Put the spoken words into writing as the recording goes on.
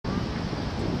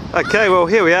Okay, well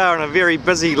here we are in a very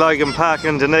busy Logan Park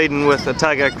in Dunedin with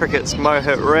Otago Cricket's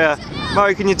Mohit.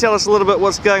 Mo, can you tell us a little bit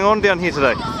what's going on down here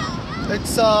today?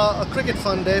 It's a cricket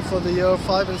fun day for the year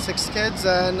 5 and 6 kids,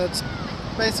 and it's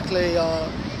basically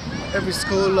every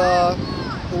school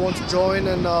who wants to join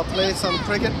and play some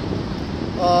cricket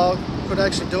could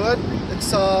actually do it.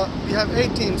 We have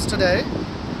 8 teams today.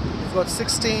 We've got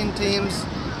 16 teams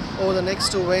over the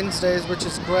next 2 Wednesdays, which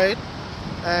is great.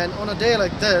 And on a day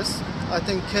like this, I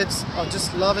think kids are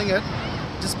just loving it,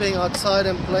 just being outside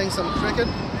and playing some cricket.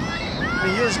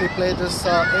 We usually play this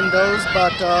indoors,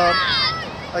 but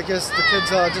I guess the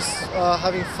kids are just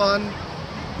having fun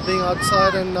being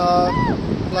outside and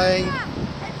playing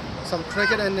some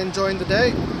cricket and enjoying the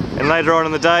day. And later on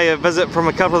in the day, a visit from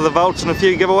a couple of the vaults and a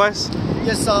few giveaways?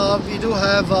 Yes, we do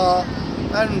have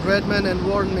Aaron Redman and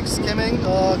Warren McSkimming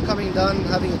coming down and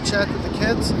having a chat with the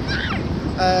kids.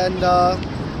 And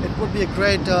it would be a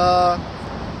great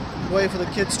way for the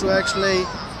kids to actually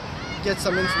get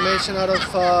some information out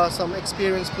of some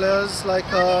experienced players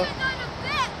like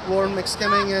Warren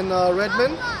McSkimming and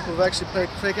Redman, who've actually played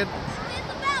cricket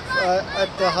at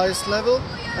the highest level,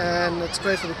 and it's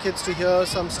great for the kids to hear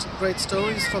some great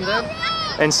stories from them.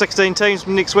 And 16 teams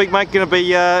next week, mate, going to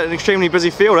be an extremely busy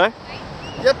field, eh?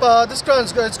 Yep, this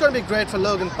ground's good. It's going to be great for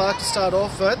Logan Park to start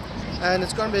off with, and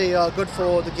it's going to be good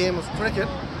for the game of cricket,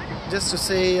 just to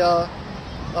see a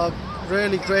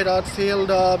really great outfield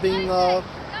being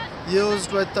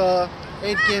used with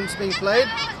 8 games being played.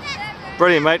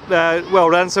 Brilliant, mate.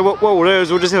 Well done. So what we'll do is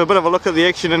we'll just have a bit of a look at the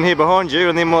action in here behind you,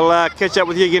 and then we'll catch up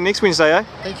with you again next Wednesday, eh?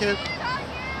 Thank you.